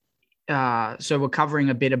so we're covering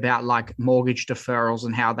a bit about like mortgage deferrals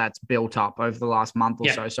and how that's built up over the last month or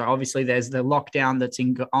so. So obviously there's the lockdown that's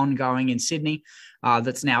ongoing in Sydney,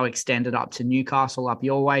 that's now extended up to Newcastle, up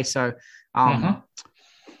your way. So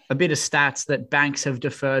a bit of stats that banks have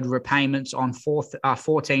deferred repayments on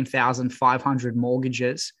 14,500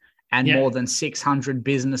 mortgages and more than 600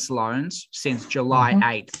 business loans since July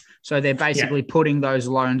 8th. So they're basically putting those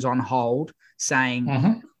loans on hold,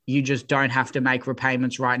 saying you just don't have to make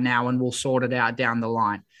repayments right now and we'll sort it out down the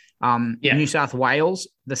line. New South Wales,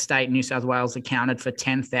 the state New South Wales accounted for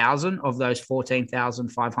 10,000 of those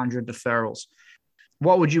 14,500 deferrals.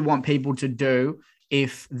 What would you want people to do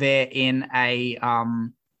if they're in a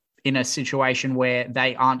situation where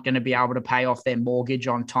they aren't going to be able to pay off their mortgage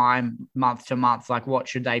on time, month to month? Like, what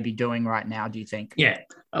should they be doing right now, do you think? Yeah.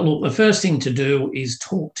 Look, the first thing to do is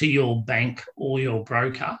talk to your bank or your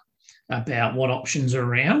broker about what options are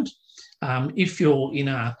around. If you're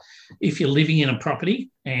living in a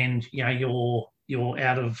property and you're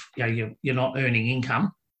out of you're not earning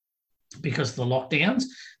income because of the lockdowns,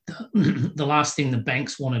 the last thing the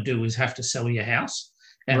banks want to do is have to sell your house.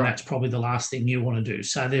 And that's probably the last thing you want to do.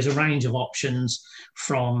 So there's a range of options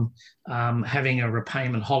from having a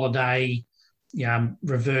repayment holiday,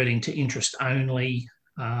 reverting to interest only,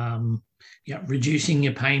 reducing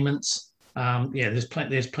your payments. There's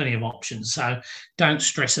plenty of options. So don't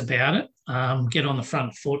stress about it. Get on the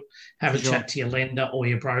front foot, have a chat to your lender or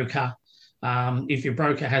your broker. If your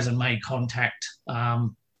broker hasn't made contact,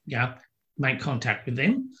 make contact with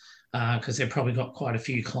them. Because they've probably got quite a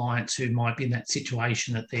few clients who might be in that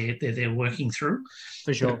situation that they're working through.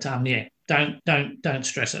 For sure. But, don't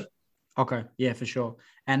stress it. Okay, yeah, for sure.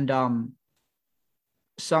 And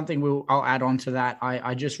something I'll add on to that.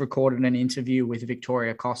 I just recorded an interview with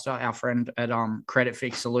Victoria Costa, our friend at Credit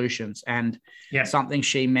Fix Solutions, and something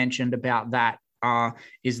she mentioned about that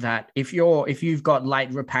is that if you've got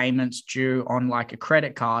late repayments due on like a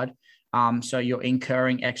credit card. So you're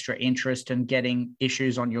incurring extra interest and getting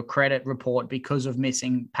issues on your credit report because of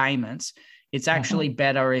missing payments. It's actually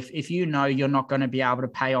better if you know you're not going to be able to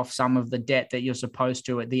pay off some of the debt that you're supposed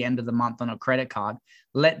to at the end of the month on a credit card.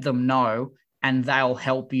 Let them know and they'll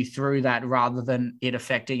help you through that rather than it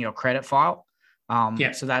affecting your credit file.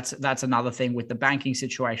 So that's another thing with the banking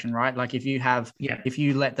situation, right? Like if you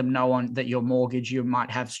let them know that your mortgage, you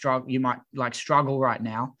might struggle right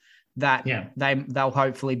now. They'll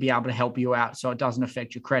hopefully be able to help you out so it doesn't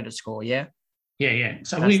affect your credit score. Yeah.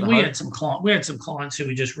 So we had some clients who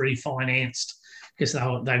we just refinanced because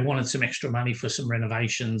they wanted some extra money for some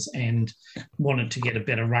renovations and wanted to get a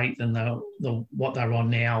better rate than what they're on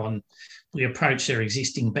now. And we approached their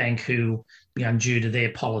existing bank who, due to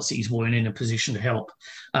their policies, weren't in a position to help.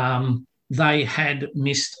 They had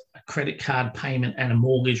missed a credit card payment and a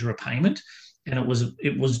mortgage repayment. And it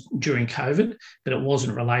was during COVID, but it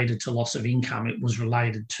wasn't related to loss of income. It was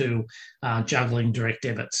related to juggling direct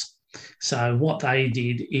debits. So what they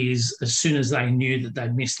did is, as soon as they knew that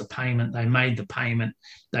they'd missed the payment, they made the payment.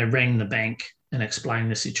 They rang the bank and explained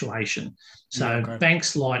the situation. So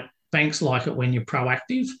banks like it when you're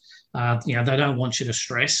proactive. They don't want you to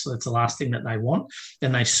stress. That's the last thing that they want,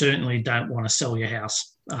 and they certainly don't want to sell your house.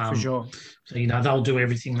 For sure. So, they'll do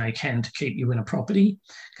everything they can to keep you in a property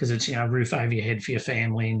because it's, a roof over your head for your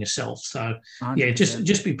family and yourself. So, 100%.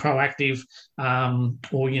 Just be proactive.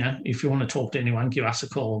 Or, if you want to talk to anyone, give us a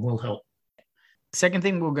call and we'll help. Second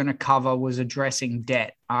thing we're going to cover was addressing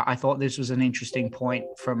debt. I thought this was an interesting point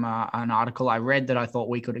from an article I read that I thought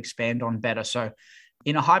we could expand on better. So,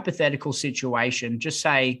 in a hypothetical situation, just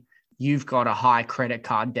say you've got a high credit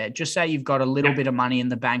card debt. Just say you've got a little bit of money in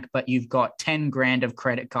the bank, but you've got 10 grand of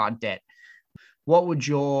credit card debt. What would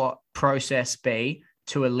your process be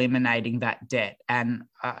to eliminating that debt? And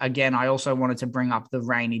again, I also wanted to bring up the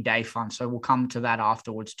rainy day fund. So we'll come to that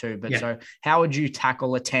afterwards too. But so how would you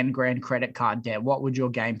tackle a 10 grand credit card debt? What would your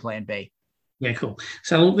game plan be? Yeah, cool.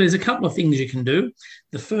 So there's a couple of things you can do.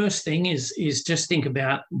 The first thing is just think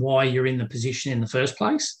about why you're in the position in the first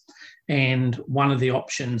place. And one of the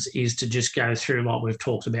options is to just go through what we've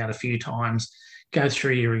talked about a few times, go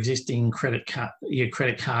through your existing credit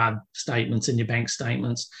card statements and your bank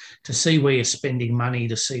statements to see where you're spending money,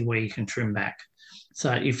 to see where you can trim back.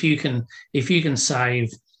 So if you can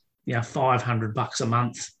save $500 a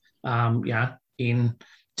month, in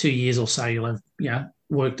 2 years or so, you'll have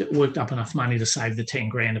worked up enough money to save the 10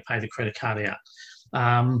 grand to pay the credit card out.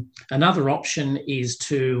 Another option is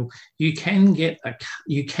you can get a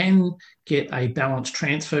balance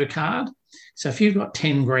transfer card. So if you've got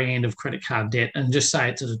 10 grand of credit card debt and just say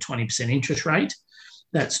it's at a 20% interest rate,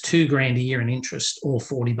 that's $2 grand a year in interest or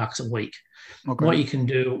 $40 a week. Okay. What you can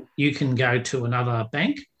do, you can go to another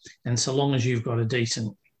bank, and so long as you've got a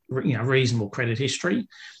decent, reasonable credit history,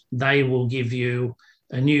 they will give you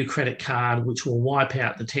a new credit card which will wipe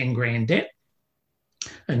out the 10 grand debt,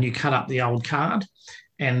 and you cut up the old card,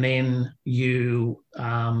 and then you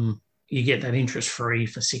get that interest free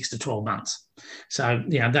for 6 to 12 months. So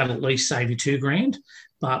that'll at least save you 2 grand.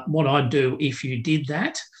 But what I'd do if you did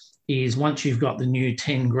that is, once you've got the new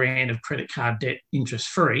 10 grand of credit card debt interest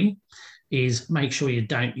free, is make sure you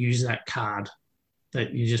don't use that card,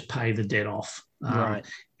 that you just pay the debt off. Right.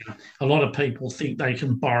 A lot of people think they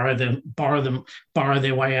can borrow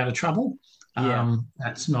their way out of trouble.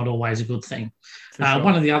 That's not always a good thing. Sure.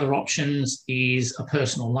 One of the other options is a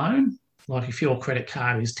personal loan. Like if your credit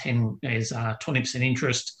card is 20%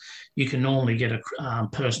 interest, you can normally get a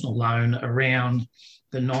personal loan around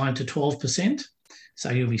the 9 to 12%. So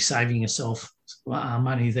you'll be saving yourself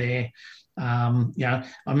money there. I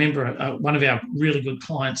remember one of our really good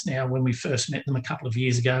clients now, when we first met them a couple of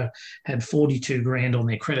years ago, had 42 grand on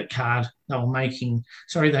their credit card.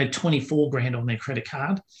 They had 24 grand on their credit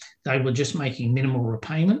card. They were just making minimum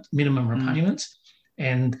repayments.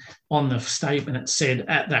 And on the statement, it said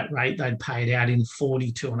at that rate, they'd pay it out in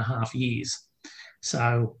 42 and a half years.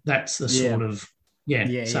 So that's the sort of,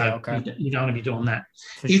 okay. You don't want to be doing that.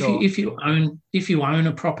 If you own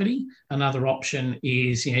a property, another option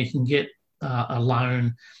is, you can get a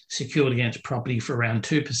loan secured against property for around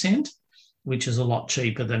 2%, which is a lot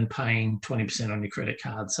cheaper than paying 20% on your credit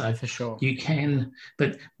card. So for sure, you can,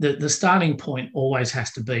 but the starting point always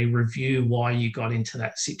has to be review why you got into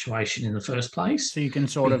that situation in the first place. So you can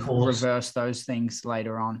sort of reverse those things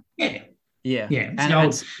later on. Yeah.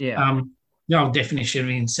 And the old definition of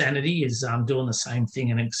insanity is doing the same thing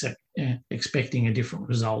and expecting a different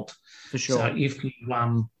result. For sure. So if you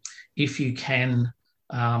can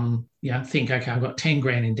think, okay, I've got 10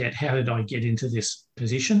 grand in debt. How did I get into this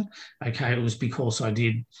position? Okay, it was because I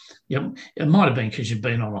did. It might have been because you've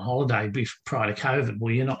been on a holiday prior to COVID.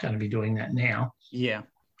 Well, you're not going to be doing that now. Yeah.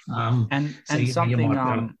 An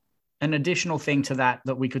additional thing to that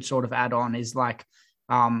we could sort of add on is like,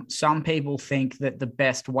 some people think that the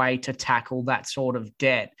best way to tackle that sort of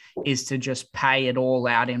debt is to just pay it all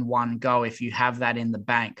out in one go if you have that in the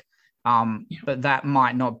bank. But that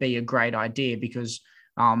might not be a great idea, because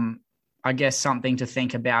I guess something to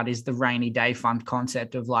think about is the rainy day fund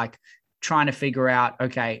concept of like trying to figure out,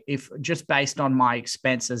 okay, if just based on my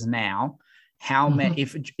expenses now, how many,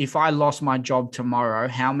 if I lost my job tomorrow,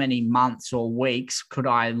 how many months or weeks could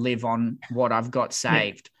I live on what I've got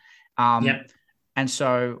saved? And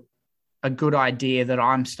so a good idea that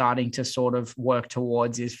I'm starting to sort of work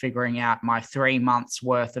towards is figuring out my 3 months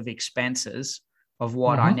worth of expenses of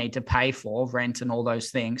what I need to pay for, rent and all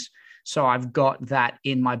those things. So I've got that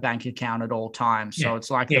in my bank account at all times. So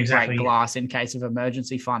it's like the break glass in case of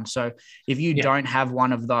emergency fund. So if you don't have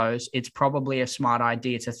one of those, it's probably a smart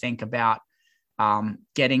idea to think about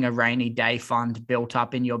getting a rainy day fund built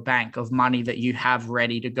up in your bank of money that you have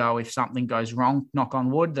ready to go if something goes wrong, knock on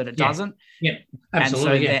wood that it doesn't. Yeah,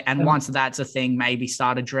 absolutely. And once that's a thing, maybe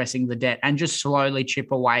start addressing the debt and just slowly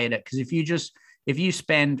chip away at it. Because if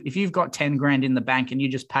you've got 10 grand in the bank and you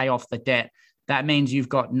just pay off the debt, that means you've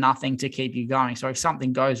got nothing to keep you going. So if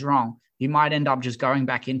something goes wrong, you might end up just going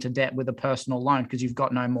back into debt with a personal loan because you've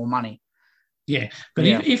got no more money. Yeah. But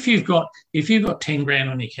if you've got 10 grand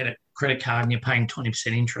on your credit card and you're paying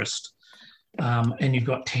 20% interest, and you've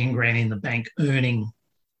got 10 grand in the bank earning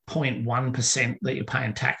 0.1% that you're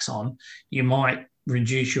paying tax on, you might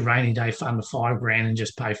reduce your rainy day fund to 5 grand and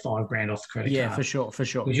just pay 5 grand off the credit card. Yeah, for sure.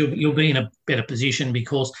 Because you'll be in a better position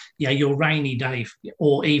because your rainy day,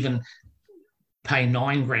 or even pay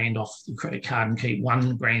 9 grand off the credit card and keep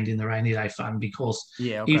 1 grand in the rainy day fund, because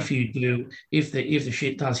if the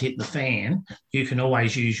shit does hit the fan, you can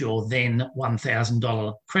always use your then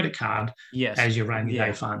 $1,000 credit card as your rainy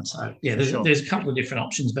day fund. So there's a couple of different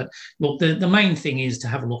options, but look, the main thing is to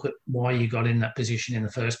have a look at why you got in that position in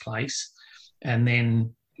the first place, and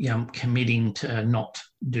then committing to not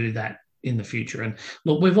do that in the future. And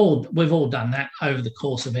look, we've all done that over the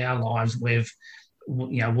course of our lives. We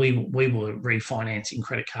were refinancing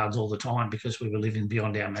credit cards all the time because we were living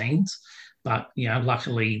beyond our means. But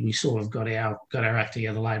luckily we sort of got our act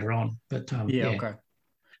together later on. But okay.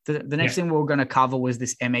 The next thing we were going to cover was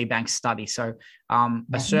this ME Bank study. So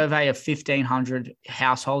a survey of 1,500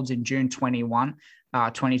 households in June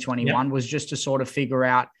 2021 was just to sort of figure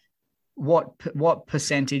out what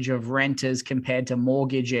percentage of renters compared to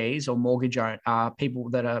mortgagees or mortgage people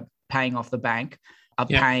that are paying off the bank are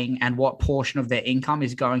paying, and what portion of their income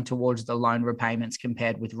is going towards the loan repayments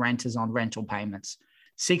compared with renters on rental payments.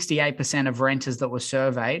 68% of renters that were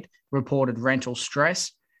surveyed reported rental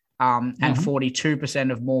stress. And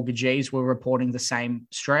 42% of mortgagees were reporting the same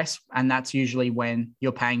stress. And that's usually when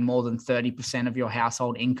you're paying more than 30% of your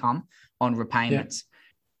household income on repayments.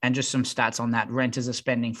 And just some stats on that. Renters are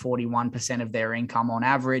spending 41% of their income on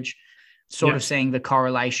average, sort of seeing the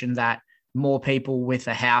correlation that more people with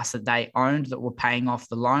a house that they owned that were paying off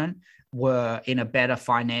the loan were in a better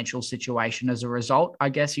financial situation as a result, I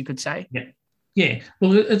guess you could say. Yeah.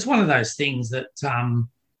 Well, it's one of those things that,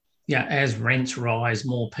 as rents rise,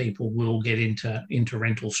 more people will get into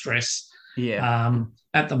rental stress.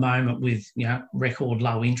 At the moment, with record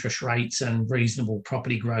low interest rates and reasonable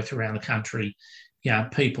property growth around the country,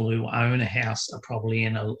 people who own a house are probably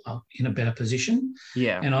in a better position.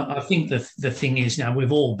 And I think the thing is,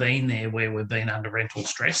 we've all been there where we've been under rental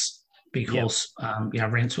stress because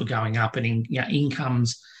rents were going up and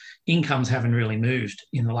incomes haven't really moved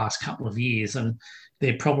in the last couple of years, and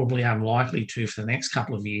they're probably unlikely to for the next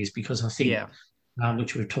couple of years because I think,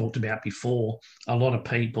 which we've talked about before, a lot of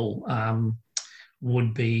people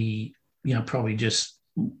would be, probably just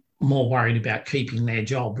more worried about keeping their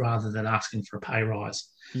job rather than asking for a pay rise.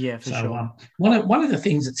 For sure. One of the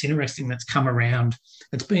things that's interesting that's come around,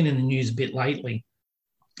 it's been in the news a bit lately,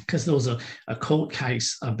 because there was a court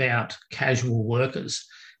case about casual workers,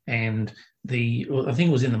 and I think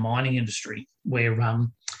it was in the mining industry, where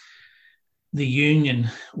the union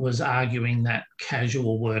was arguing that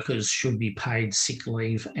casual workers should be paid sick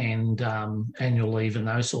leave and annual leave and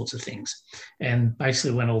those sorts of things, and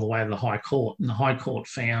basically went all the way to the High Court. And the High Court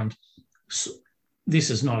found, this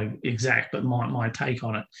is not exact, but my take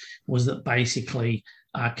on it was that basically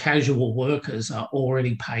casual workers are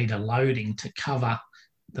already paid a loading to cover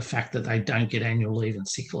the fact that they don't get annual leave and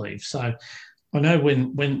sick leave. So I know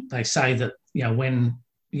when they say that, when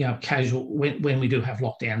we do have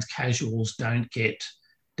lockdowns, casuals don't get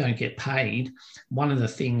paid. One of the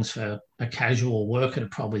things for a casual worker to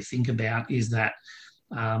probably think about is that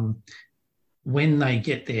when they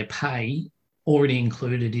get their pay, already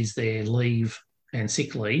included is their leave and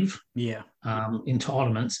sick leave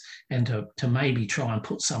entitlements, and to maybe try and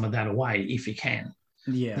put some of that away if you can.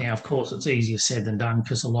 Now, of course, it's easier said than done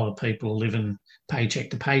because a lot of people are living paycheck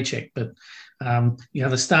to paycheck. But,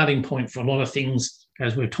 the starting point for a lot of things,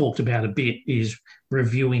 as we've talked about a bit, is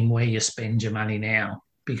reviewing where you spend your money now,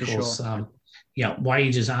 because,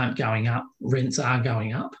 wages aren't going up, rents are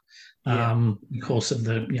going up because of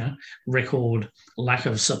the, record lack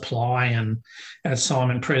of supply. And as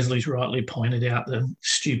Simon Presley's rightly pointed out, the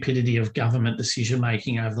stupidity of government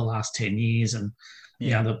decision-making over the last 10 years and,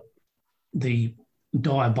 the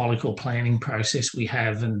diabolical planning process we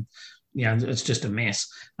have, and it's just a mess.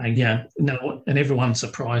 And everyone's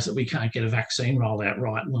surprised that we can't get a vaccine rolled out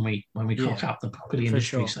right when we cock up the property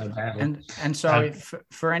industry so badly. And so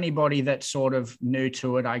for anybody that's sort of new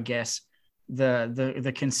to it, I guess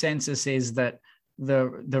the consensus is that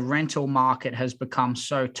the rental market has become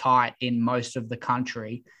so tight in most of the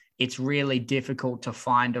country, it's really difficult to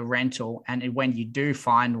find a rental. And when you do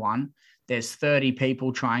find one, there's 30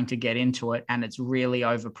 people trying to get into it, and it's really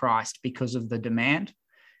overpriced because of the demand.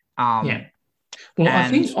 Well, I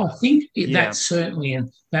think that's certainly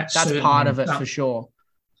that's part of it for sure.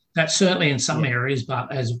 That's certainly in some areas, but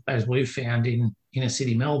as we've found in inner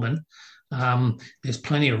city Melbourne, there's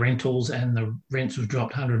plenty of rentals, and the rents have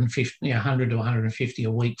dropped 100 to 150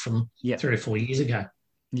 a week from 3 or 4 years ago.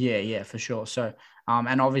 Yeah, for sure. So,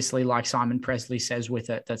 and obviously, like Simon Presley says with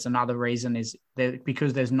it, that's another reason is that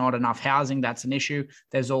because there's not enough housing, that's an issue.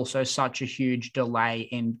 There's also such a huge delay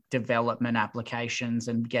in development applications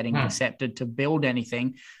and getting accepted to build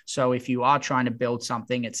anything. So if you are trying to build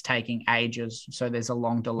something, it's taking ages. So there's a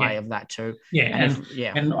long delay of that too.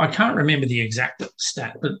 And I can't remember the exact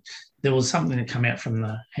stat, but there was something that came out from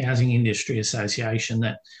the Housing Industry Association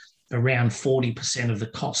that around 40% of the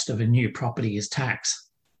cost of a new property is tax.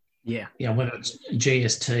 Whether it's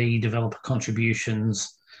GST, developer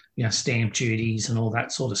contributions, stamp duties and all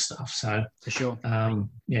that sort of stuff. So for sure.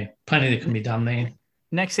 Plenty that can be done there.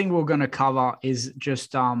 Next thing we're going to cover is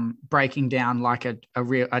just breaking down like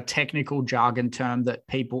a technical jargon term that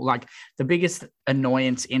people like. The biggest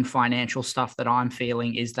annoyance in financial stuff that I'm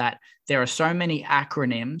feeling is that there are so many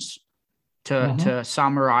acronyms to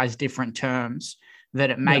summarize different terms that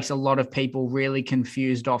it makes a lot of people really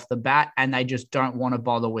confused off the bat, and they just don't want to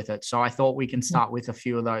bother with it. So I thought we can start with a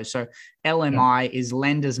few of those. So LMI is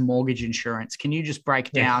lender's mortgage insurance. Can you just break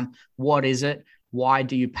down what is it, why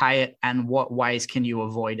do you pay it, and what ways can you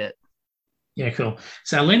avoid it? Yeah, cool.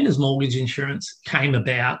 So lender's mortgage insurance came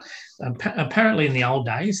about apparently in the old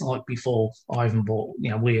days, like before I even bought,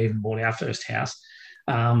 we even bought our first house.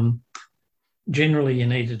 generally you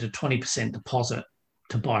needed a 20% deposit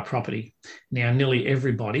to buy property. Now, nearly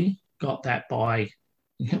everybody got that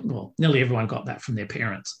nearly everyone got that from their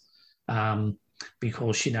parents,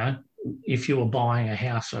 because, if you were buying a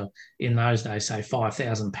house for, in those days, say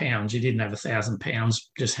 £5,000, you didn't have £1,000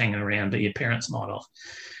 just hanging around, but your parents might have.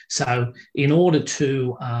 So in order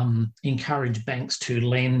to encourage banks to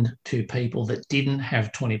lend to people that didn't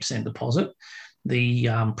have 20% deposit, the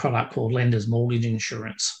product called Lender's Mortgage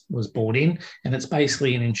Insurance was brought in, and it's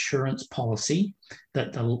basically an insurance policy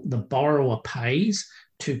that the borrower pays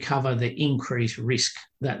to cover the increased risk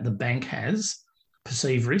that the bank has,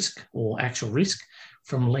 perceived risk or actual risk,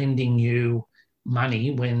 from lending you money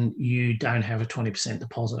when you don't have a 20%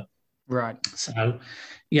 deposit. Right. So,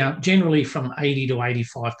 generally from 80 to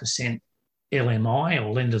 85% LMI,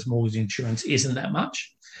 or Lender's Mortgage Insurance, isn't that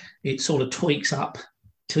much. It sort of tweaks up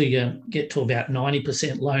till you get to about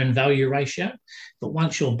 90% loan value ratio. But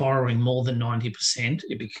once you're borrowing more than 90%,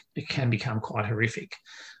 it can become quite horrific.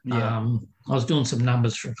 Yeah. I was doing some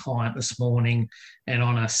numbers for a client this morning, and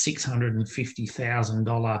on a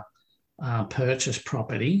 $650,000 purchase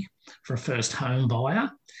property for a first home buyer,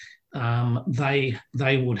 they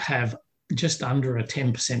would have just under a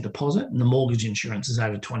 10% deposit, and the mortgage insurance is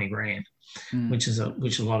over 20 grand, which is a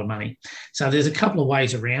lot of money. So there's a couple of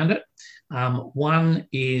ways around it. One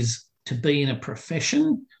is to be in a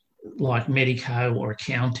profession like medico or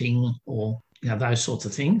accounting, or those sorts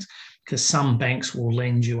of things, because some banks will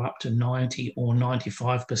lend you up to 90 or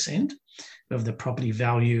 95% of the property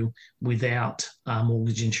value without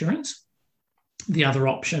mortgage insurance. The other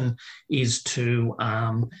option is to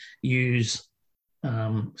use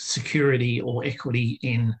security or equity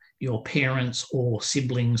in your parents' or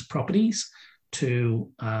siblings' properties to,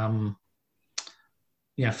 for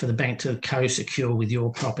the bank to co-secure with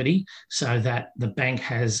your property, so that the bank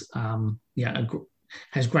has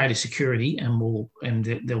greater security and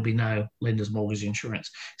there'll be no lender's mortgage insurance.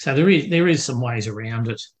 So there is some ways around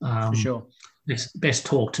it. For sure. Best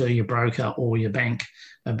talk to your broker or your bank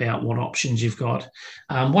about what options you've got.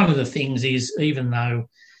 One of the things is, even though,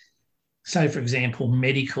 say, for example,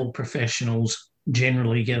 medical professionals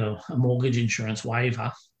generally get a mortgage insurance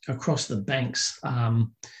waiver, across the banks,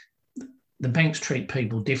 the banks treat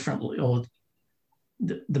people differently, or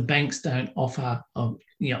the banks don't offer a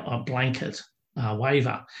blanket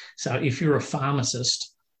waiver. So if you're a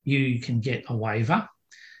pharmacist, you can get a waiver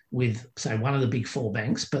with, say, one of the big four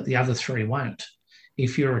banks, but the other three won't.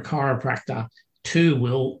 If you're a chiropractor, 2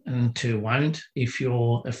 will and 2 won't. If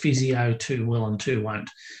you're a physio, 2 will and 2 won't.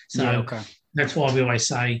 So That's why we always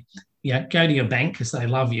say, go to your bank, because they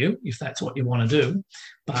love you if that's what you want to do,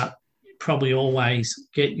 but probably always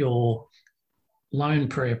get your loan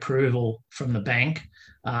pre-approval from the bank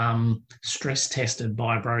stress tested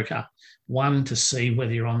by a broker. One, to see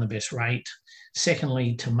whether you're on the best rate.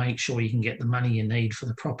 Secondly, to make sure you can get the money you need for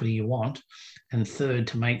the property you want. And third,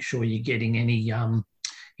 to make sure you're getting any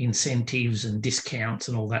incentives and discounts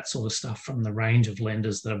and all that sort of stuff from the range of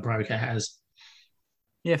lenders that a broker has.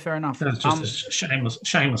 Yeah, fair enough. That's just a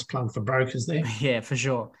shameless plug for brokers there. Yeah, for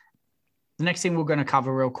sure. The next thing we're going to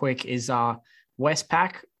cover real quick is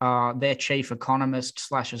Westpac, their chief economist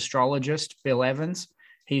 / astrologist, Bill Evans.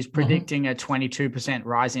 He's predicting a 22%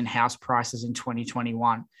 rise in house prices in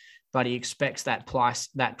 2021, but he expects that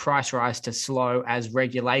price rise to slow as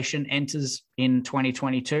regulation enters in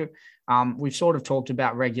 2022. We've sort of talked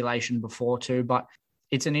about regulation before too, but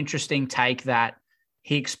it's an interesting take that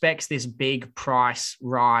he expects this big price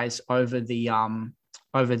rise over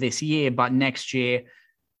this year, but next year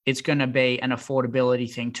it's going to be an affordability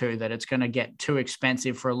thing too, that it's going to get too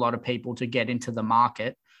expensive for a lot of people to get into the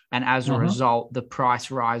market. And as a result, the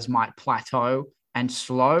price rise might plateau and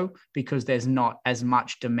slow because there's not as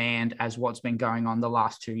much demand as what's been going on the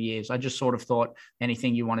last 2 years. I just sort of thought,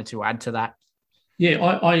 anything you wanted to add to that?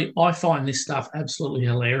 Yeah, I find this stuff absolutely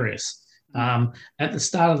hilarious. At the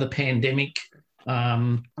start of the pandemic,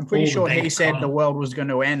 I'm pretty sure he said the world was going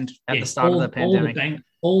to end at the start of the pandemic.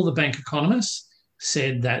 All the bank economists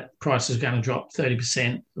said that price is going to drop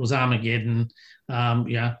 30%. It was Armageddon.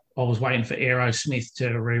 I was waiting for Aerosmith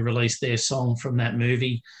to re-release their song from that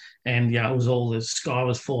movie, and it was all, the sky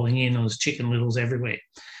was falling in. There was Chicken Littles everywhere.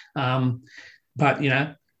 But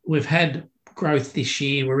we've had growth this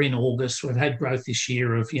year. We're in August. We've had growth this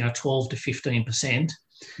year of 12 to 15%,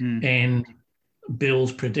 and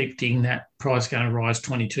Bill's predicting that price is going to rise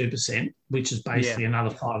 22%, which is basically another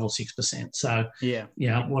 5 or 6%. So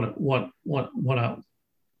what a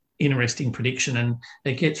interesting prediction, and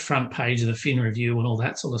it gets front page of the Fin Review and all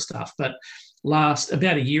that sort of stuff. But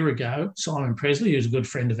about a year ago, Simon Presley, who's a good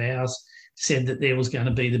friend of ours, said that there was going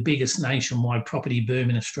to be the biggest nationwide property boom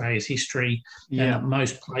in Australia's history, and that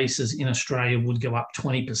most places in Australia would go up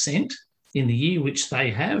 20% in the year, which they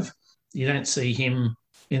have. You don't see him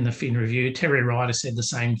in the Fin Review. Terry Ryder said the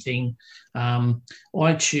same thing. I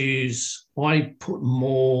put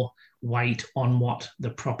more weight on what the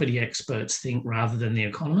property experts think rather than the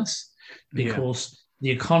economists, because the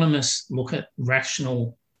economists look at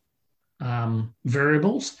rational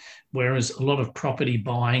variables, whereas a lot of property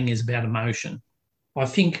buying is about emotion. I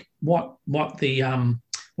think what the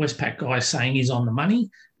Westpac guy is saying is on the money.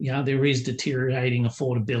 There is deteriorating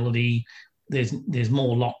affordability. There's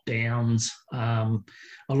more lockdowns.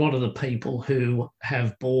 A lot of the people who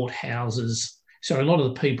have bought houses, a lot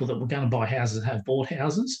of the people that were going to buy houses have bought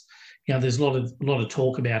houses. There's a lot of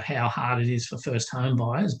talk about how hard it is for first home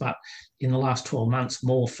buyers, but in the last 12 months,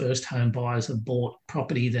 more first home buyers have bought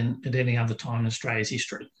property than at any other time in Australia's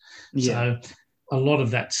history. So a lot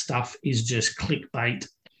of that stuff is just clickbait.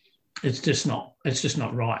 It's just not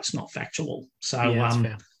right. It's not factual. So,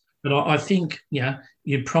 fair. But I think,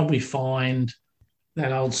 you'd probably find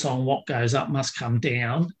that old song, "What Goes Up Must Come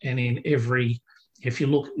Down." And if you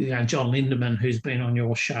look, John Lindemann, who's been on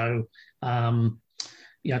your show,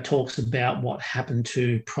 talks about what happened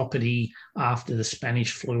to property after the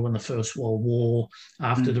Spanish flu and the First World War,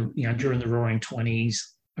 after during the Roaring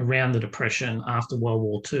 '20s, around the Depression, after World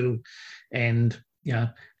War II, and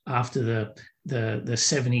after the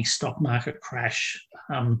 '70s stock market crash,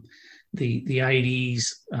 the '80s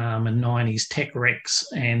and '90s tech wrecks,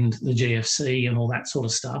 and the GFC and all that sort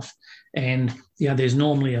of stuff. And there's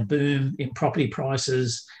normally a boom in property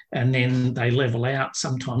prices, and then they level out.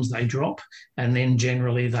 Sometimes they drop, and then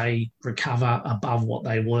generally they recover above what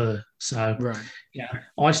they were. So,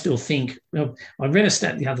 I still think. I read a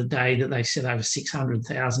stat the other day that they said over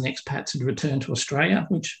 600,000 expats had returned to Australia,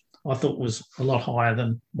 which I thought was a lot higher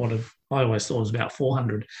than what I always thought was about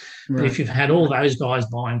 400. Right. But if you've had all those guys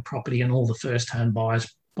buying property and all the first home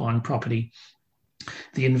buyers buying property,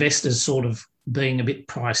 the investors sort of being a bit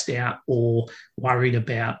priced out or worried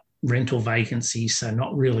about rental vacancies, so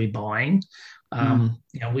not really buying,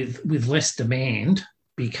 with less demand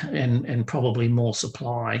and probably more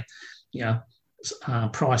supply,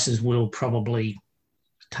 prices will probably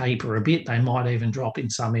taper a bit. They might even drop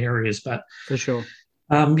in some areas, but for sure.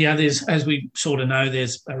 There's, as we sort of know,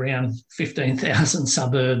 there's around 15,000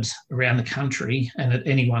 suburbs around the country, and at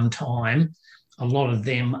any one time, a lot of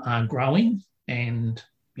them are growing. And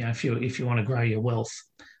if you want to grow your wealth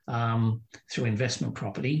through investment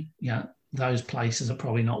property, those places are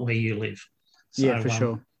probably not where you live. So, for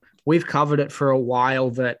sure. We've covered it for a while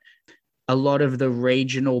that a lot of the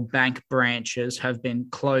regional bank branches have been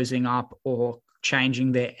closing up or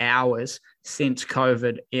changing their hours since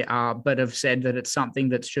COVID, but have said that it's something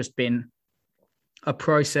that's just been a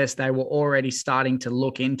process they were already starting to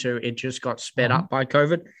look into. It just got sped up by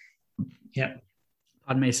COVID. Yeah.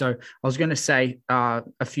 Pardon me. So I was going to say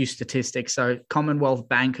a few statistics. So Commonwealth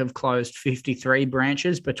Bank have closed 53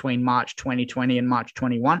 branches between March 2020 and March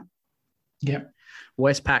 21. Yeah.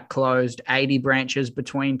 Westpac closed 80 branches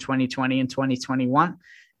between 2020 and 2021.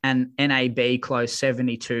 And NAB closed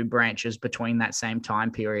 72 branches between that same time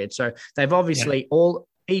period. So they've obviously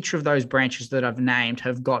each of those branches that I've named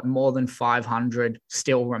have got more than 500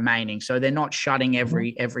 still remaining. So they're not shutting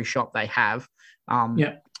every shop they have.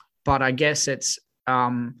 But I guess it's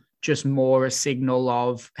just more a signal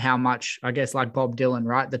of how much, I guess, like Bob Dylan,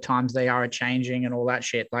 right? The times they are a-changin and all that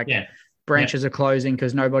shit. Branches are closing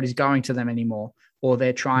because nobody's going to them anymore, or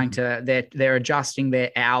they're trying to, they're adjusting their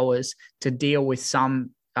hours to deal with some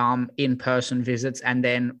in-person visits and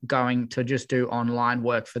then going to just do online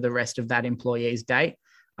work for the rest of that employee's day.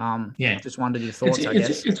 Just wondered your thoughts, I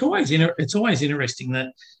guess. It's always interesting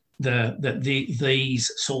that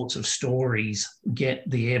these sorts of stories get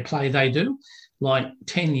the airplay they do. Like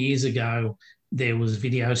 10 years ago, there was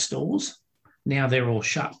video stores. Now they're all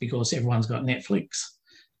shut because everyone's got Netflix.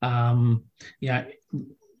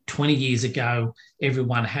 20 years ago,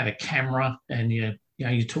 everyone had a camera, and you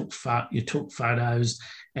took photos,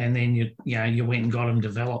 and then you went and got them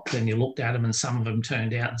developed, and you looked at them, and some of them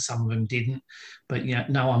turned out and some of them didn't. But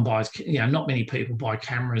no one buys, not many people buy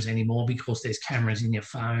cameras anymore because there's cameras in your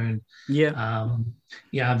phone.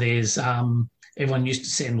 There's everyone used to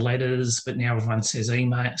send letters, but now everyone sends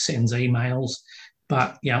emails.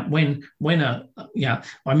 But I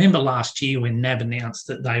remember last year when NAB announced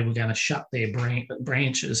that they were going to shut their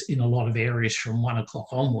branches in a lot of areas from 1 o'clock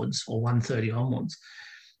onwards or 1:30 onwards,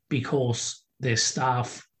 because their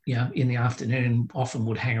staff, in the afternoon often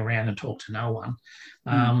would hang around and talk to no one.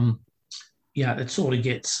 It sort of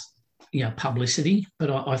gets, publicity, but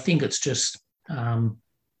I think it's just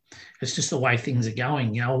it's just the way things are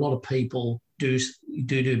going. A lot of people do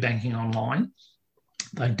banking online.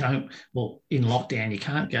 They don't. Well, in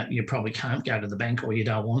lockdown, you probably can't go to the bank, or you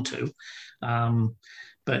don't want to.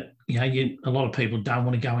 But a lot of people don't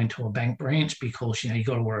want to go into a bank branch because you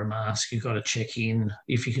got to wear a mask, you've got to check in.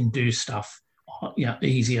 If you can do stuff,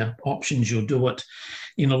 easier options, you'll do it.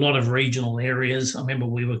 In a lot of regional areas, I remember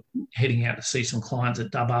we were heading out to see some clients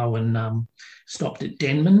at Dubbo and stopped at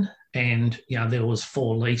Denman, and there was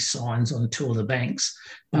 4 lease signs on 2 of the banks,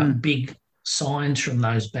 but big signs from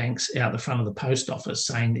those banks out the front of the post office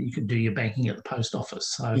saying that you could do your banking at the post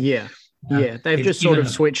office. So they've just sort of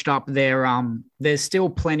switched up their there's still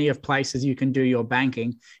plenty of places you can do your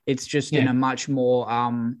banking. It's just in a much more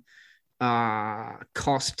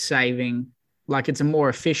cost saving, like it's a more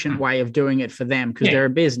efficient way of doing it for them because they're a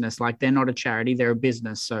business. Like they're not a charity, they're a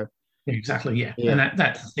business. So exactly, and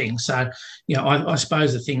that's the thing. So I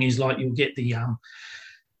suppose the thing is, like, you'll get the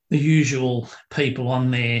usual people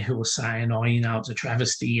on there who are saying, oh, it's a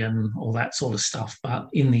travesty and all that sort of stuff. But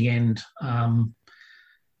in the end,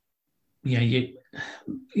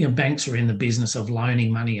 banks are in the business of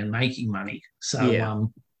loaning money and making money.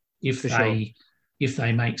 So if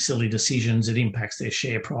they make silly decisions, it impacts their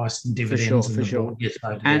share price and dividends. For sure.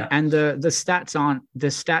 And the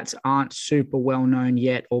stats aren't super well known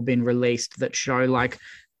yet or been released that show, like,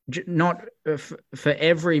 not for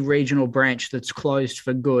every regional branch that's closed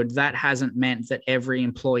for good, that hasn't meant that every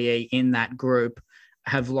employee in that group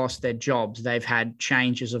have lost their jobs. They've had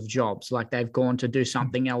changes of jobs, like they've gone to do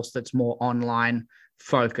something else that's more online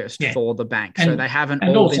focused for the bank. So they haven't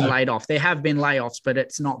all been laid off. There have been layoffs, but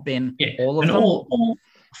it's not been all of them. All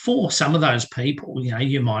for some of those people,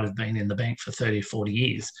 you might have been in the bank for 30 or 40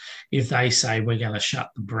 years. If they say, we're going to shut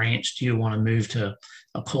the branch, do you want to move to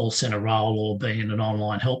a call center role or be in an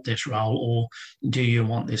online help desk role, or do you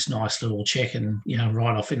want this nice little check and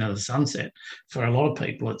right off into the sunset? For a lot of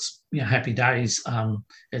people, it's happy days.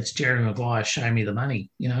 It's Jerry Maguire, show me the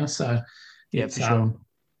money. So for sure.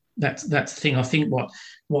 That's the thing. I think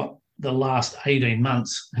what the last 18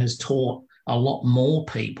 months has taught a lot more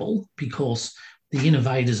people, because the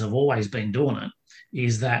innovators have always been doing it,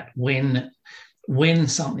 is that when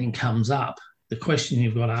something comes up, the question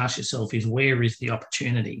you've got to ask yourself is, where is the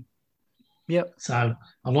opportunity? Yep. So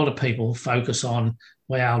a lot of people focus on,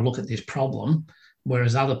 wow, look at this problem,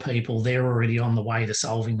 whereas other people, they're already on the way to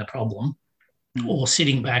solving the problem, or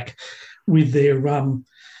sitting back with their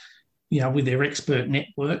with their expert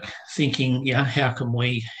network, thinking, how can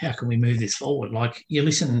we move this forward? Like, you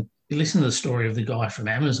listen to the story of the guy from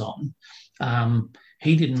Amazon.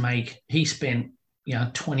 He spent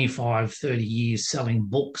 25, 30 years selling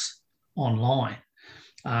books online.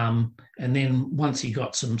 And then once he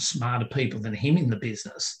got some smarter people than him in the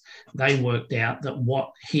business, they worked out that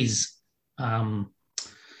what his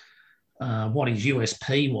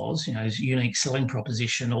USP was, his unique selling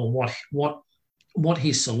proposition, or what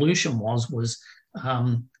his solution was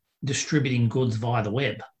distributing goods via the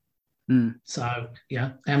web. So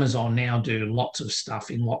Amazon now do lots of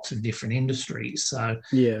stuff in lots of different industries. So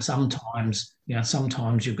sometimes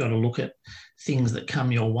you've got to look at things that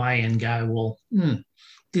come your way and go, well,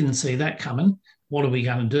 didn't see that coming. What are we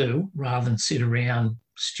going to do? Rather than sit around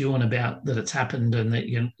stewing about that it's happened and that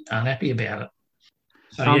you're unhappy about it.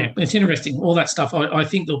 So it's interesting, all that stuff. I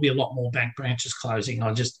think there'll be a lot more bank branches closing.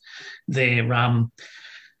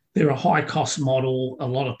 They're a high cost model. A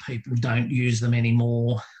lot of people don't use them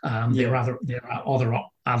anymore. There are other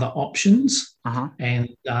options. And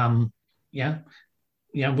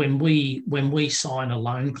when we sign a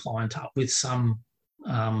loan client up with some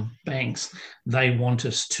banks, they want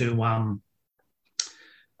us to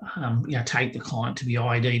take the client to be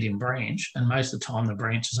ID'd in branch, and most of the time the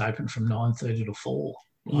branch is open from 9:30 to 4.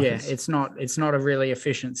 It's not a really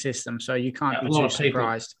efficient system, so you can't be too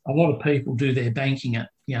surprised. A lot of people do their banking at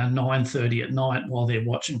 9:30 at night while they're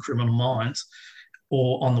watching Criminal Minds,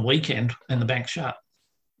 or on the weekend, and the bank's shut.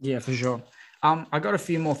 Yeah, for sure. I got a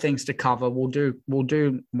few more things to cover. We'll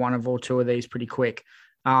do one or two of these pretty quick.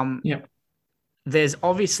 There's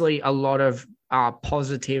obviously a lot of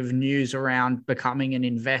positive news around becoming an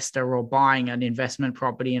investor or buying an investment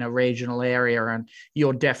property in a regional area, and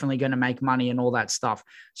you're definitely going to make money and all that stuff.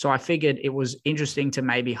 So I figured it was interesting to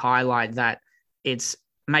maybe highlight that it's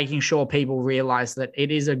making sure people realize that it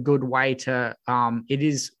is a good way to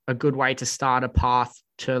start a path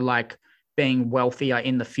to like being wealthier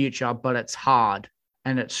in the future, but it's hard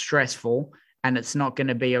and it's stressful and it's not going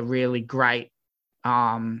to be a really great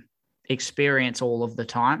experience all of the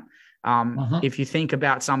time. If you think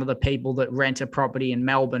about some of the people that rent a property in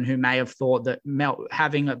Melbourne who may have thought that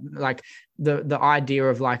having the idea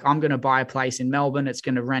of like, I'm going to buy a place in Melbourne, it's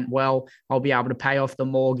going to rent well, I'll be able to pay off the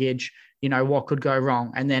mortgage, what could go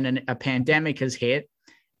wrong? And then a pandemic has hit,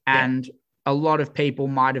 and a lot of people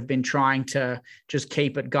might have been trying to just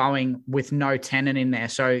keep it going with no tenant in there.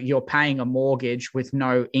 So you're paying a mortgage with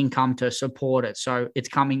no income to support it. So it's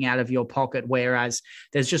coming out of your pocket, whereas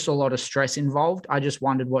there's just a lot of stress involved. I just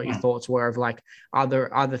wondered what your thoughts were of like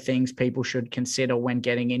other things people should consider when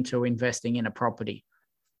getting into investing in a property.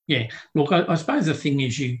 Yeah. Look, I suppose the thing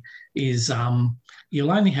is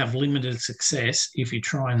you'll only have limited success if you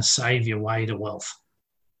try and save your way to wealth.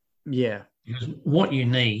 Yeah. Because what you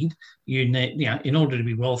need, in order to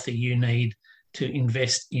be wealthy, you need to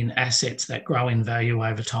invest in assets that grow in value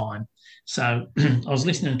over time. So I was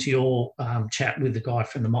listening to your chat with the guy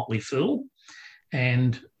from the Motley Fool,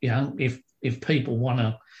 and if people want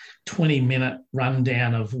a 20-minute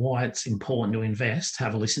rundown of why it's important to invest,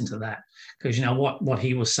 have a listen to that. Because what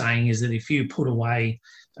he was saying is that if you put away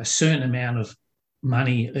a certain amount of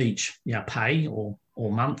money each pay or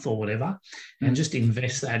month or whatever, and just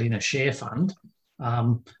invest that in a share fund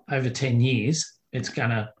over 10 years, it's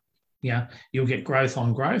gonna, you'll get growth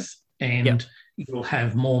on growth, and you'll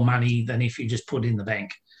have more money than if you just put in the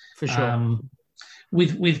bank. For sure.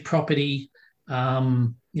 With property, a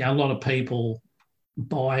lot of people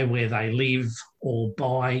buy where they live or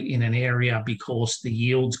buy in an area because the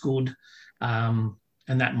yield's good, and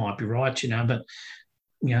that might be right, but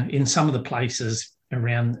in some of the places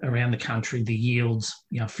around the country, the yields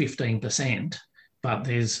 15%, but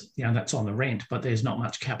there's that's on the rent, but there's not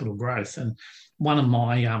much capital growth. And one of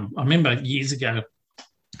my I remember years ago,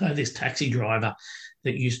 I had this taxi driver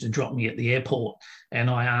that used to drop me at the airport, and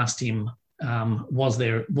I asked him, was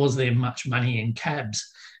there much money in cabs?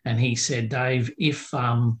 And he said, Dave, if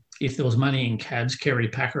there was money in cabs, Kerry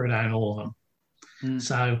Packer would own all of them.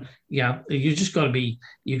 So you just got to be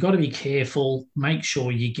careful. Make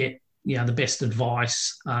sure you get the best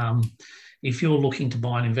advice. If you're looking to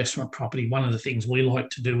buy an investment property, one of the things we like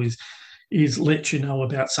to do is let you know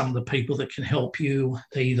about some of the people that can help you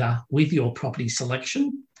either with your property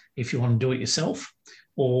selection, if you want to do it yourself,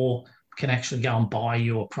 or can actually go and buy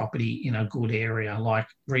your property in a good area. Like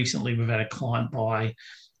recently, we've had a client buy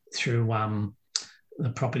through the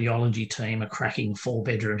Propertyology team a cracking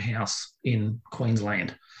 4-bedroom house in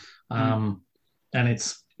Queensland, and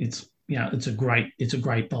it's a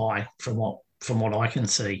great buy from what I can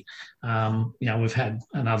see. We've had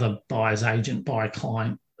another buyer's agent buy a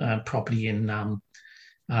client property in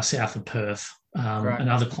south of Perth.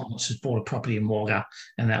 Another client just bought a property in Wagga,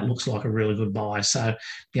 and that looks like a really good buy. So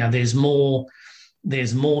there's more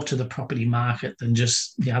to the property market than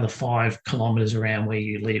just the other 5 kilometres around where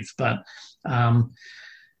you live. But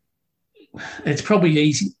it's probably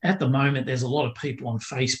easy at the moment. There's a lot of people on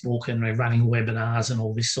Facebook, and they're running webinars and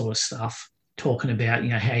all this sort of stuff, talking about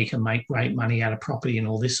how you can make great money out of property and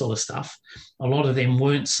all this sort of stuff. A lot of them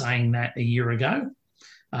weren't saying that a year ago,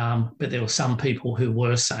 but there were some people who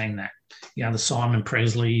were saying that. The Simon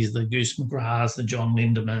Presleys, the Goose McGraths, the John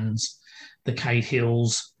Lindemans, the Kate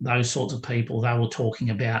Hills, those sorts of people. They were talking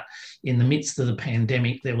about in the midst of the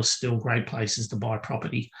pandemic, there were still great places to buy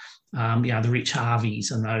property. The Rich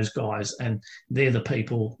Harveys and those guys, and they're the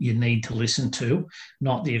people you need to listen to,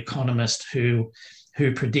 not the economist who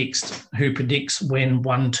predicts when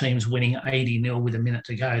one team's winning 80-0 with a minute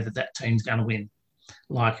to go that team's going to win.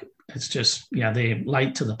 Like, it's just they're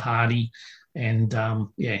late to the party, and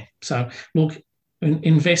So look,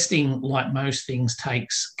 investing, like most things,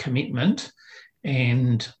 takes commitment,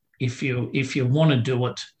 and if you want to do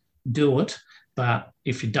it, but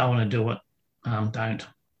if you don't want to do it, don't.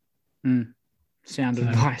 Sound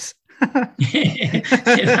advice. That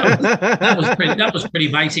was pretty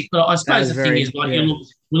basic. But I suppose the thing is, like,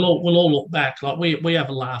 we'll all look back. Like we have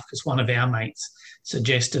a laugh because one of our mates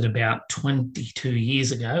suggested about 22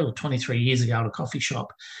 years ago or 23 years ago at a coffee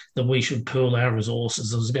shop that we should pool our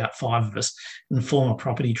resources. There was about 5 of us and form a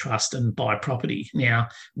property trust and buy property. Now,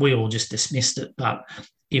 we all just dismissed it. But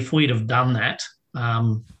if we'd have done that,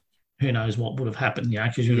 who knows what would have happened,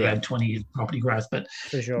 because you would have had 20 years of property growth. But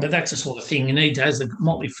for sure. But that's the sort of thing you need to, as the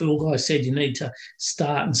Motley Fool guy said, you need to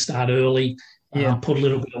start early, put a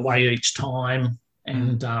little bit away each time.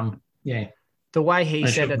 And the way he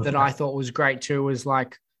said it that I thought was great too was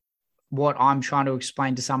like, what I'm trying to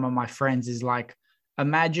explain to some of my friends is like,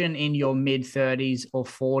 imagine in your mid 30s or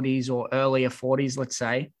 40s or earlier 40s, let's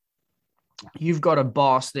say, you've got a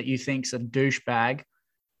boss that you think's a douchebag,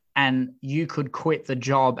 and you could quit the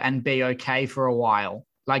job and be okay for a while.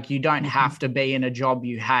 Like, you don't have to be in a job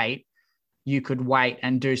you hate, you could wait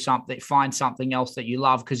and do something, find something else that you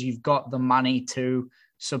love, because you've got the money to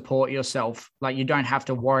support yourself. Like, you don't have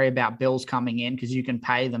to worry about bills coming in because you can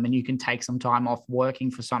pay them, and you can take some time off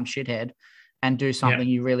working for some shithead and do something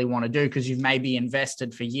you really want to do, because you've maybe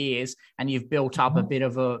invested for years and you've built up a bit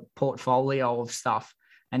of a portfolio of stuff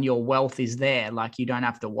and your wealth is there. Like, you don't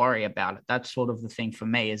have to worry about it. That's sort of the thing for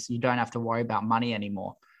me, is you don't have to worry about money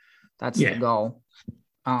anymore. That's the goal.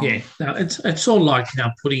 Now it's all like,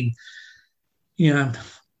 putting,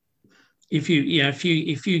 if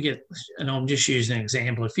you get, and I'm just using an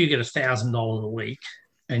example, if you get $1,000 a week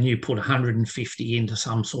and you put 150 into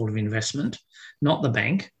some sort of investment, not the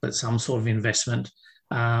bank, but some sort of investment,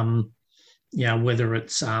 whether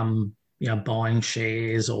it's buying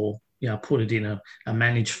shares or put it in a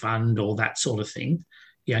managed fund or that sort of thing,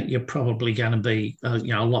 you're probably going to be a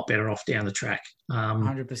lot better off down the track.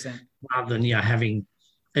 100%. Rather than having.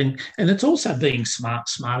 And it's also being smart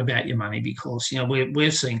about your money, because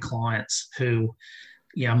we've seen clients who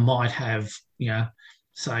might have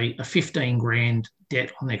say a 15 grand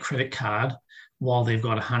debt on their credit card while they've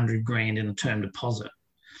got 100 grand in a term deposit,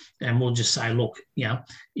 and we'll just say, look,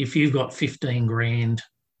 if you've got 15 grand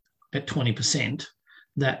at 20%,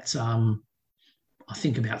 that's I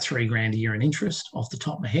think about 3 grand a year in interest off the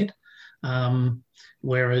top of my head.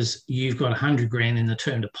 Whereas you've got 100 grand in the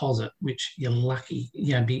term deposit, which you're lucky,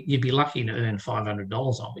 you'd be lucky to earn $500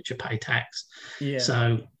 on, which you pay tax. Yeah.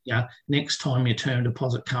 So next time your term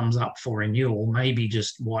deposit comes up for renewal, maybe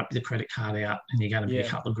just wipe the credit card out, and you're going to be a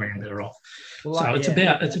couple of grand better off. Well, so it's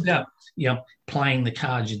about playing the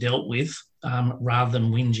cards you dealt with, rather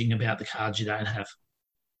than whinging about the cards you don't have.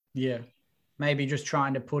 Yeah. Maybe just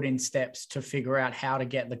trying to put in steps to figure out how to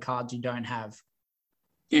get the cards you don't have.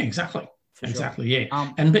 Yeah, exactly. Exactly, sure.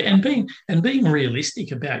 Yeah. And being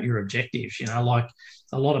realistic about your objectives. Like,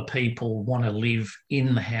 a lot of people want to live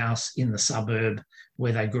in the house in the suburb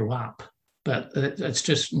where they grew up, but it's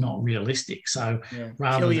just not realistic. So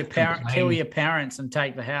kill your parents and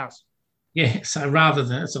take the house. Yeah. So rather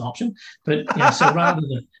than, it's an option, but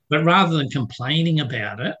rather than complaining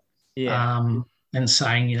about it, and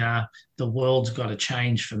saying, the world's got to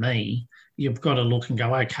change for me, you've got to look and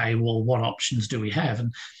go, okay, well, what options do we have?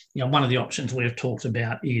 And one of the options we've talked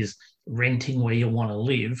about is renting where you want to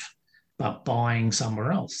live, but buying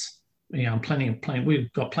somewhere else. We've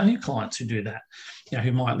got plenty of clients who do that,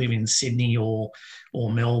 who might live in Sydney or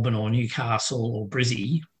Melbourne or Newcastle or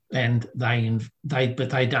Brizzy, and but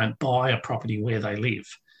they don't buy a property where they live.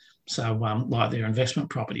 So like their investment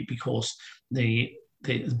property, because there's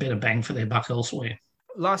better bang for their buck elsewhere.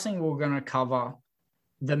 Last thing we're going to cover,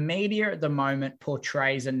 the media at the moment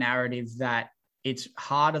portrays a narrative that it's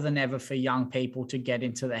harder than ever for young people to get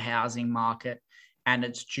into the housing market. And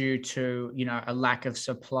it's due to, a lack of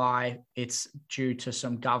supply. It's due to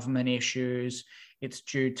some government issues. It's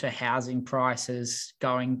due to housing prices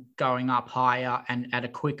going up higher and at a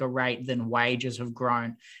quicker rate than wages have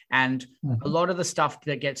grown. And a lot of the stuff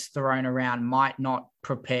that gets thrown around might not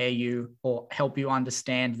prepare you or help you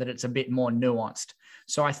understand that it's a bit more nuanced.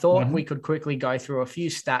 So I thought we could quickly go through a few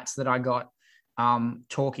stats that I got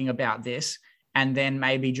talking about this, and then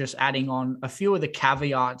maybe just adding on a few of the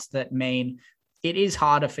caveats that mean it is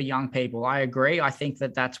harder for young people. I agree. I think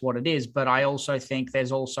that that's what it is. But I also think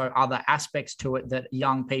there's also other aspects to it that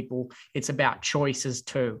young people, it's about choices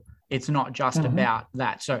too. It's not just about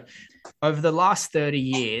that. So over the last 30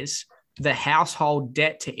 years, the household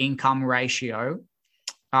debt to income ratio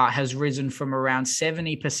has risen from around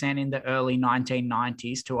 70% in the early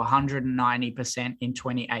 1990s to 190% in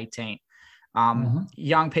 2018.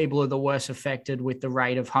 Young people are the worst affected with the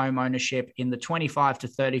rate of home ownership in the 25 to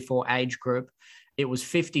 34 age group. It was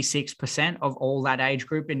 56% of all that age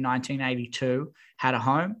group in 1982 had a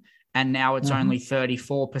home, and now it's only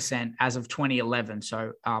 34% as of 2011.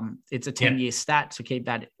 So it's a 10-year stat, so keep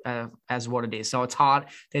that as what it is. So it's hard.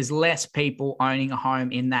 There's less people owning a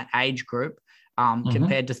home in that age group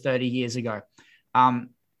compared to 30 years ago.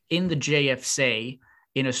 In the GFC,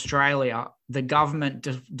 in Australia, the government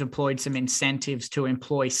deployed some incentives to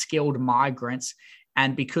employ skilled migrants.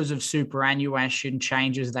 And because of superannuation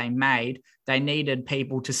changes they made, they needed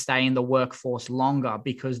people to stay in the workforce longer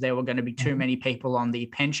because there were going to be too many people on the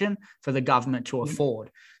pension for the government to afford.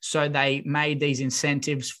 So they made these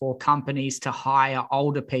incentives for companies to hire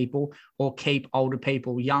older people or keep older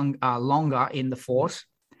people longer in the force.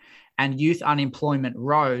 And youth unemployment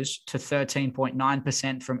rose to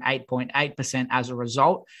 13.9% from 8.8% as a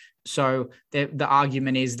result. So the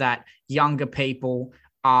argument is that younger people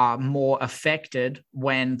are more affected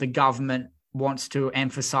when the government wants to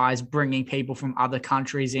emphasize bringing people from other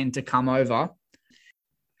countries in to come over.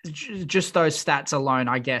 just those stats alone,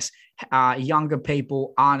 I guess, younger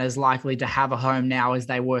people aren't as likely to have a home now as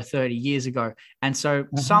they were 30 years ago. And so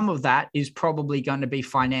some of that is probably going to be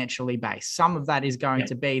financially based. Some of that is going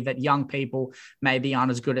to be that young people maybe aren't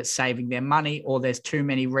as good at saving their money, or there's too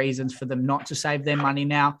many reasons for them not to save their money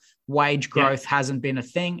now. Wage growth hasn't been a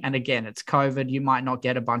thing. And again, it's COVID. You might not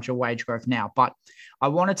get a bunch of wage growth now. But I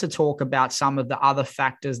wanted to talk about some of the other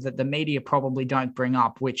factors that the media probably don't bring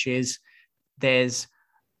up, which is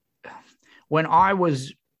when I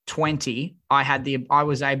was 20, I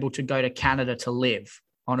was able to go to Canada to live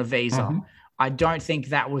on a visa. I don't think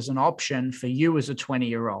that was an option for you as a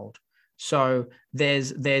 20-year-old. So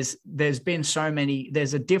there's been so many.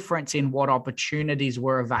 There's a difference in what opportunities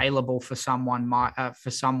were available for someone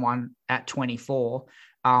at 24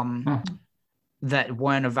 that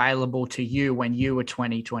weren't available to you when you were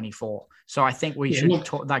 24. So I think we should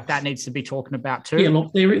talk, like, that needs to be talking about too. Yeah,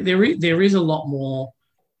 look, there is a lot more.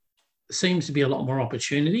 Seems to be a lot more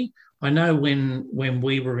opportunity. I know when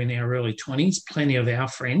we were in our early 20s, plenty of our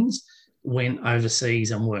friends went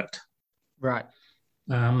overseas and worked. Right.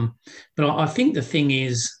 But I think the thing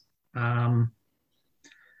is,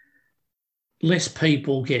 less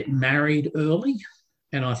people get married early.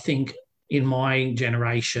 And I think in my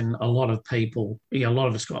generation, a lot of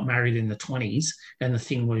us got married in the 20s. And the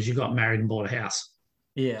thing was, you got married and bought a house.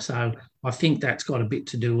 Yeah. So I think that's got a bit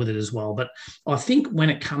to do with it as well. But I think when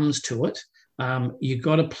it comes to it, you've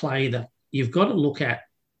got to look at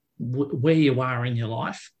where you are in your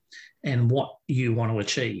life and what you want to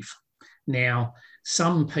achieve. Now,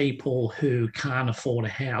 some people who can't afford a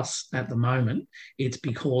house at the moment, it's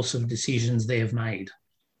because of decisions they've made.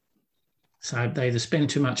 So they either spend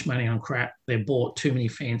too much money on crap, they've bought too many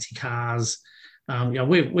fancy cars.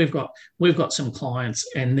 We've got some clients,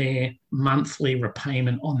 and their monthly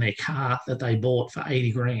repayment on their car that they bought for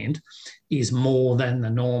 80 grand is more than the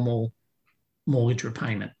normal mortgage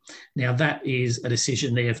repayment. Now, that is a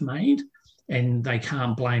decision they have made, and they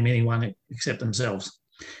can't blame anyone except themselves.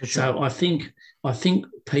 Sure. So I think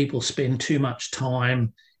people spend too much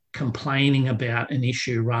time complaining about an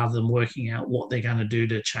issue rather than working out what they're going to do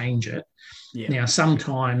to change it. Yeah. Now,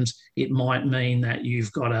 sometimes it might mean that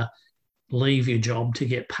you've got to leave your job to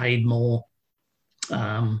get paid more,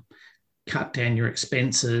 cut down your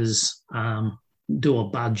expenses, do a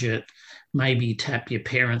budget, maybe tap your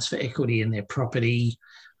parents for equity in their property.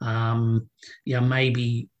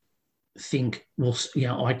 Maybe think, well,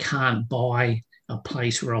 I can't buy a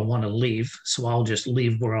place where I want to live, so I'll just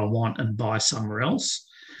live where I want and buy somewhere else.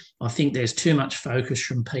 I think there's too much focus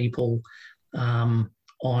from people on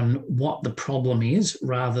what the problem is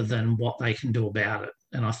rather than what they can do about it.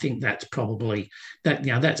 And I think that's probably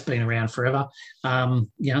that's been around forever. I've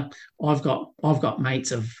got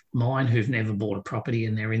mates of mine who've never bought a property,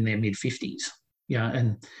 and they're in their mid-50s.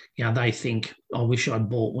 They think, I wish I'd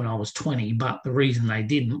bought when I was 20, but the reason they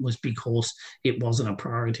didn't was because it wasn't a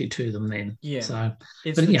priority to them then. Yeah. So,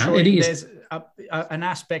 it is. There's an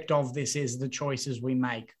aspect of this is the choices we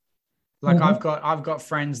make. Like I've got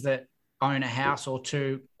friends that own a house or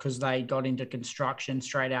two because they got into construction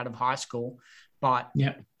straight out of high school, but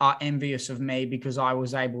are envious of me because I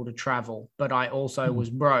was able to travel, but I also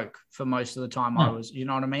was broke for most of the time. I was, you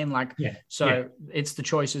know what I mean? It's the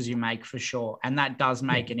choices you make for sure. And that does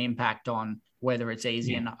make an impact on whether it's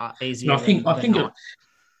easy and easier. I think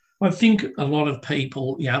a lot of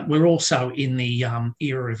people, we're also in the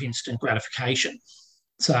era of instant gratification.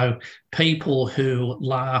 So people who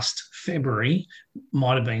last February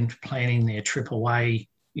might have been planning their trip away,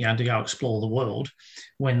 to go explore the world.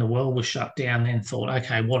 When the world was shut down, then thought,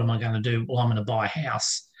 okay, what am I going to do? Well, I'm going to buy a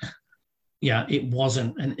house. It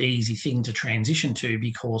wasn't an easy thing to transition to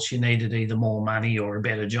because you needed either more money or a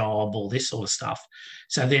better job or this sort of stuff.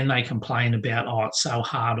 So then they complain about, it's so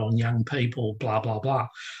hard on young people, blah, blah, blah.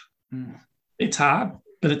 It's hard,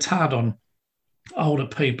 but it's hard on older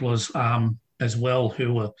people as well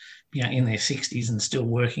who are in their 60s and still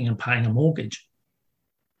working and paying a mortgage.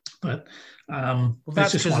 But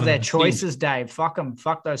that's because of their choices, Dave. Fuck them.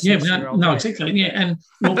 Fuck those. Exactly. Yeah, and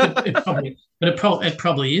it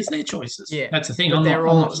probably is their choices. Yeah, that's the thing. But they're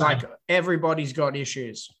all like everybody's got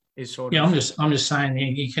issues. Is sort of. Yeah, I'm just saying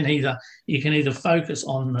you can either focus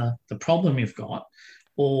on the problem you've got,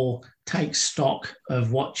 or take stock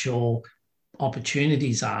of what your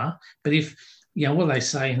opportunities are. But if what they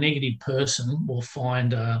say, a negative person will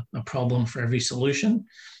find a problem for every solution.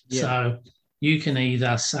 Yeah. So you can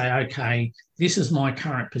either say, okay, this is my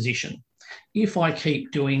current position. If I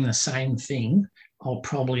keep doing the same thing, I'll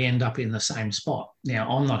probably end up in the same spot. Now,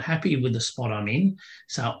 I'm not happy with the spot I'm in,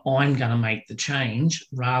 so I'm going to make the change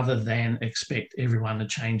rather than expect everyone to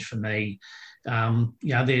change for me.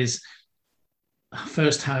 There's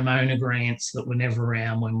first homeowner grants that were never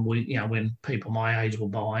around when people my age were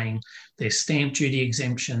buying. There's stamp duty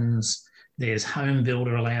exemptions. There's home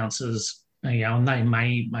builder allowances. And they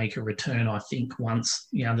may make a return, I think, once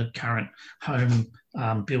the current home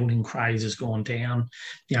building craze has gone down.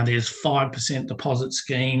 There's 5% deposit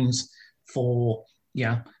schemes for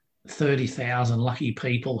 30,000 lucky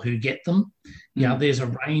people who get them. There's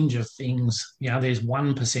a range of things. There's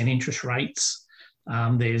 1% interest rates.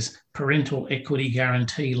 There's parental equity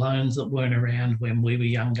guarantee loans that weren't around when we were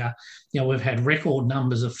younger. We've had record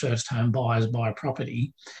numbers of first home buyers buy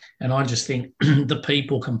property. And I just think the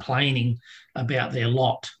people complaining about their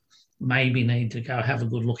lot maybe need to go have a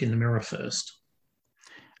good look in the mirror first.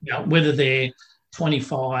 Whether they're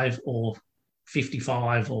 25 or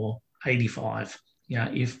 55 or 85,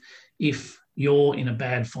 if you're in a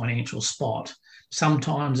bad financial spot,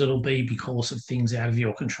 sometimes it'll be because of things out of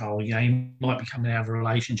your control. You might be coming out of a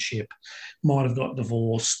relationship, might have got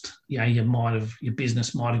divorced, your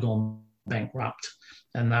business might have gone bankrupt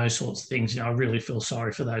and those sorts of things. I really feel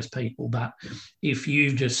sorry for those people. But if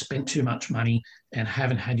you've just spent too much money and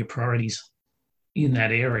haven't had your priorities in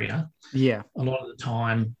that area, a lot of the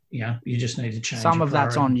time, you just need to change. Some of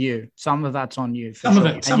that's on you. Some of that's on you. Some of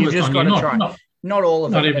it, and you just got to try. Not all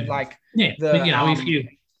of it, but like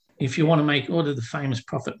if you want to make, what did the famous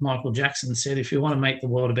prophet Michael Jackson said? If you want to make the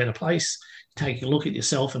world a better place, take a look at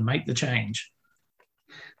yourself and make the change.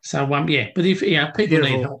 So but if people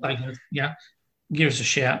need help, they can give us a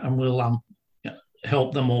shout and we'll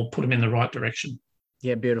help them or put them in the right direction.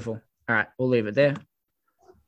 Yeah, beautiful. All right, we'll leave it there.